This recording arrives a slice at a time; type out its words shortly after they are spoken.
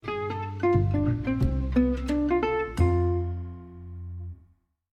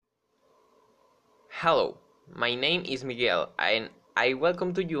Hello, my name is Miguel and I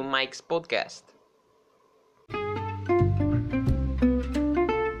welcome to you Mike's podcast.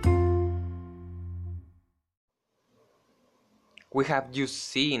 We have just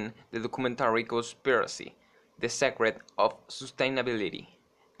seen the documentary Conspiracy, The Secret of Sustainability,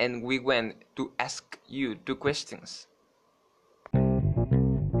 and we went to ask you two questions.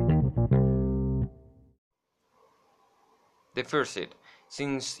 The first is,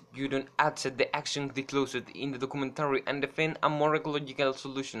 since you don't accept the actions disclosed in the documentary and defend a more ecological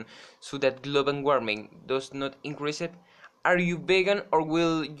solution so that global warming does not increase it, are you vegan or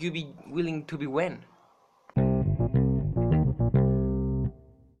will you be willing to be one?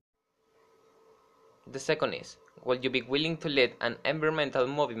 The second is, will you be willing to lead an environmental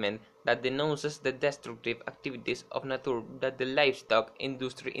movement that denounces the destructive activities of nature that the livestock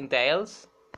industry entails?